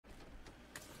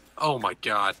Oh my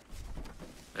god.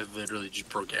 I literally just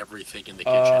broke everything in the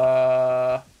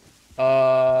kitchen.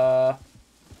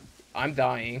 I'm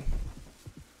dying.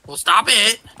 Well, stop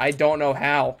it! I don't know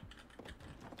how.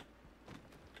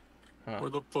 Huh.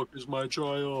 Where the fuck is my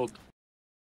child?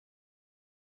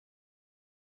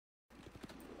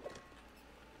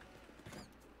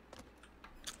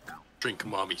 Drink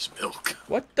mommy's milk.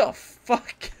 What the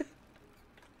fuck?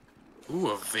 Ooh,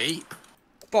 a vape.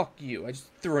 Fuck you. I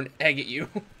just threw an egg at you.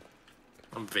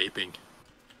 I'm vaping.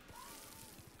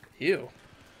 Ew.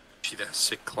 See that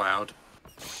sick cloud?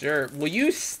 Sure. Will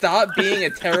you stop being a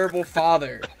terrible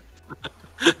father?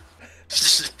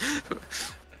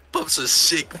 Bumps a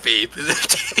sick vape and then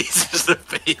tastes the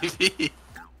baby.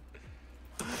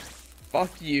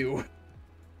 Fuck you.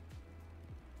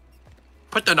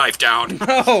 Put the knife down.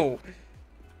 No!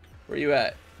 Where you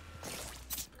at?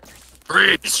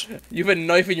 Freeze. You have a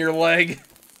knife in your leg.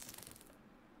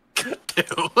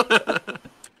 Ew.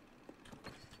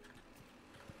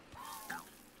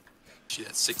 See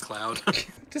that sick cloud?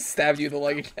 Just stabbed you in the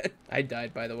leg again. I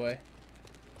died, by the way.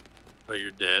 Oh,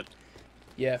 you're dead.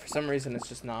 Yeah, for some reason it's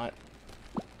just not.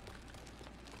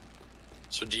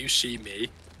 So do you see me?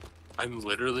 I'm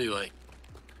literally like...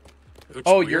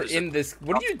 Oh, you're in this...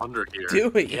 What are you under here?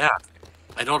 doing? Yeah.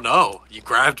 I don't know. You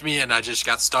grabbed me and I just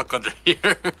got stuck under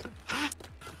here.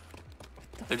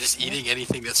 I'm just eating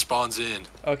anything that spawns in.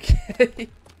 Okay.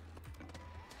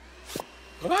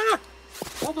 Ah!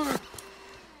 Mother!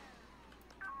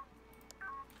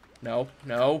 No,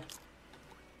 no.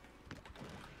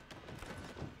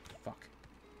 Fuck.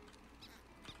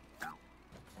 What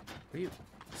are you...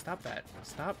 Stop that.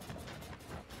 Stop.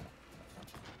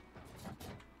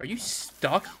 Are you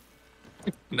stuck?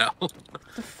 No. What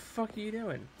the fuck are you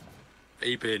doing?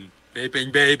 Vaping.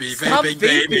 Vaping baby. Stop Vaping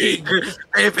baby.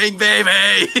 Vaping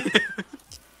baby. Get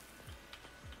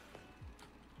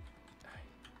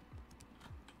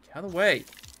out of the way.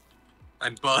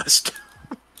 I'm bust.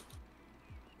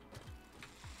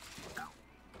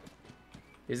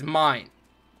 It's mine.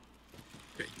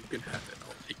 Okay, you can have it.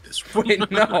 I'll take this one.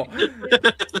 Wait, no.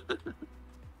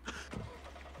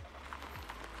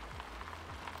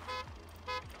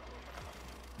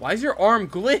 Why is your arm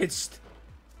glitched?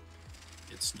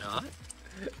 It's not?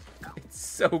 It's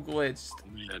so glitched. Oh,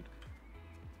 man.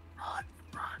 Run.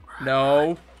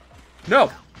 No.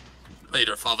 No.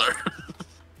 Later, father.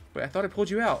 Wait, I thought I pulled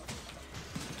you out.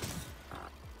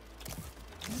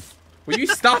 Will you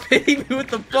stop hitting me with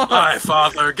the bus? Bye,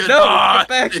 father. No, Goodbye. get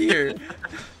back here.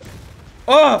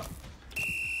 Oh!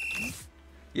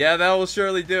 Yeah, that will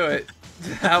surely do it.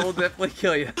 That will definitely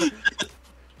kill you.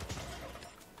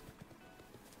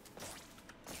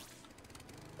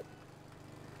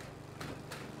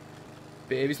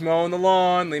 Baby's mowing the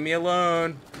lawn. Leave me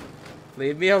alone.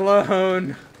 Leave me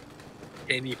alone.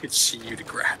 Can't even see you to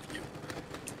grab you.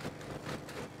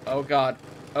 Oh god.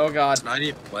 Oh god. It's not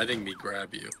even letting me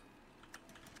grab you.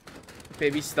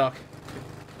 Baby's stuck.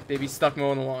 Baby's stuck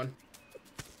mowing the lawn.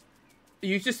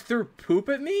 You just threw poop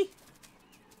at me?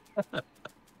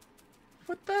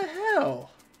 What the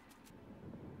hell?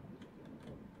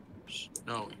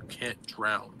 No, you can't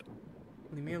drown.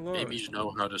 Leave me alone. Babies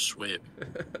know how to swim.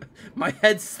 My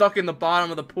head's stuck in the bottom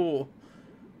of the pool.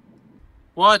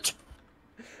 What?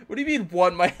 What do you mean,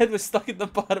 what? My head was stuck in the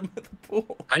bottom of the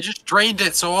pool. I just drained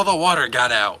it so all the water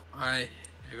got out. I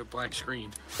have a black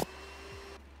screen.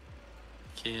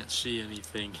 Can't see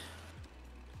anything.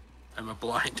 I'm a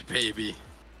blind baby.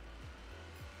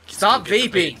 Stop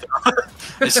vaping!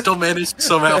 I still managed to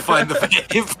somehow find the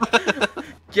vape.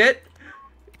 Get...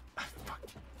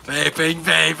 Vaping,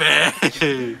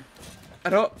 baby! I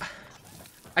don't...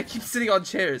 I keep sitting on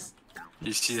chairs.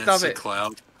 You see that Stop sick it.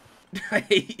 cloud? I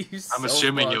hate you so I'm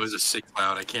assuming much. it was a sick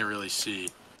cloud. I can't really see.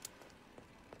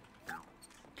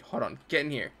 Hold on. Get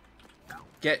in here.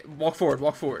 Walk forward.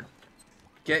 Walk forward.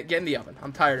 Get in the oven.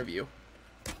 I'm tired of you.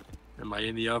 Am I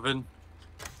in the oven?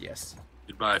 Yes.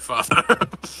 Goodbye, father.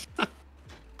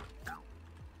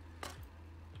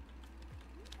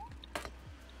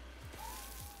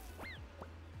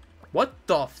 What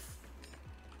the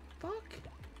fuck?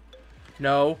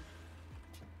 No.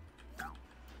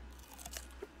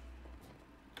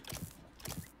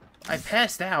 I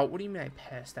passed out. What do you mean I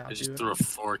passed out, I just dude? threw a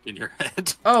fork in your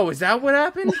head. Oh, is that what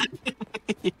happened?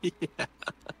 Yeah.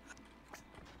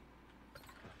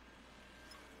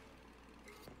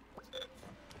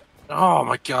 Oh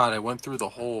my god, I went through the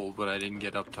hole, but I didn't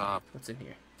get up top. What's in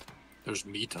here? There's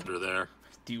meat under there.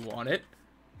 Do you want it?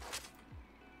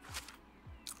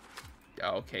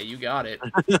 Okay, you got it.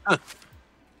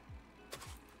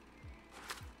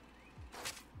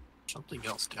 Something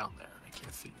else down there, and I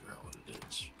can't figure out what it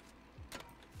is.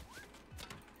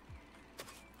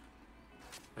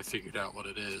 I figured out what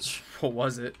it is. What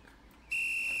was it?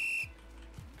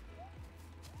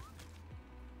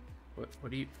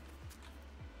 What do you...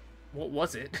 What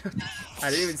was it? I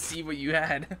didn't even see what you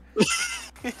had.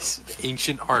 It's an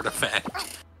ancient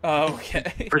artifact. Oh,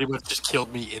 okay. Pretty much just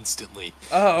killed me instantly.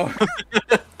 Oh.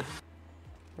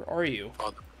 Where are you?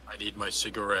 Oh, I need my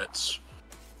cigarettes.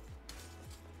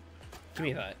 Give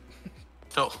me that.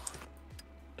 No.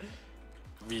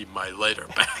 Give me my lighter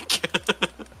back.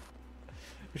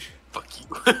 Fuck you.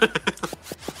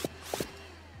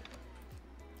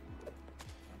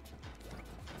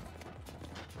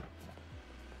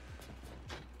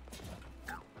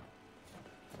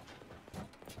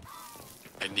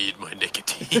 I need my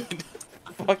nicotine.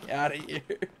 Fuck out of here.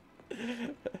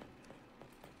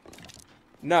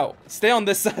 No, stay on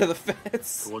this side of the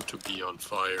fence. I want to be on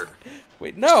fire.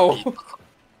 Wait, no. Speed,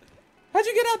 How'd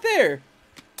you get out there?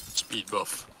 speed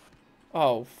buff.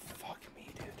 Oh, fuck me,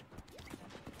 dude.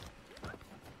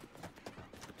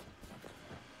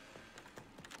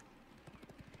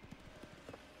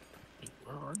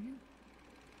 Where are you?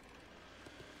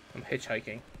 I'm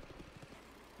hitchhiking.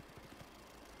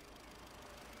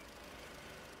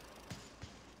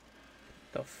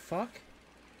 The fuck?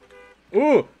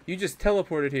 Ooh, you just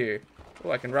teleported here.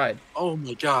 Oh, I can ride. Oh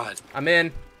my god. I'm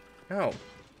in. No.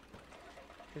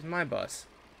 Here's my bus.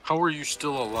 How are you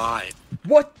still alive?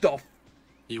 What the f-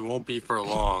 You won't be for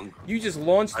long. You just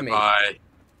launched me. Bye.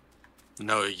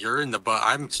 No, you're in the bus.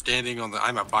 I'm standing on the.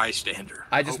 I'm a bystander.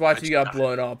 I just Oh, watched you got died.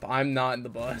 blown up. I'm not in the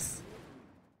bus.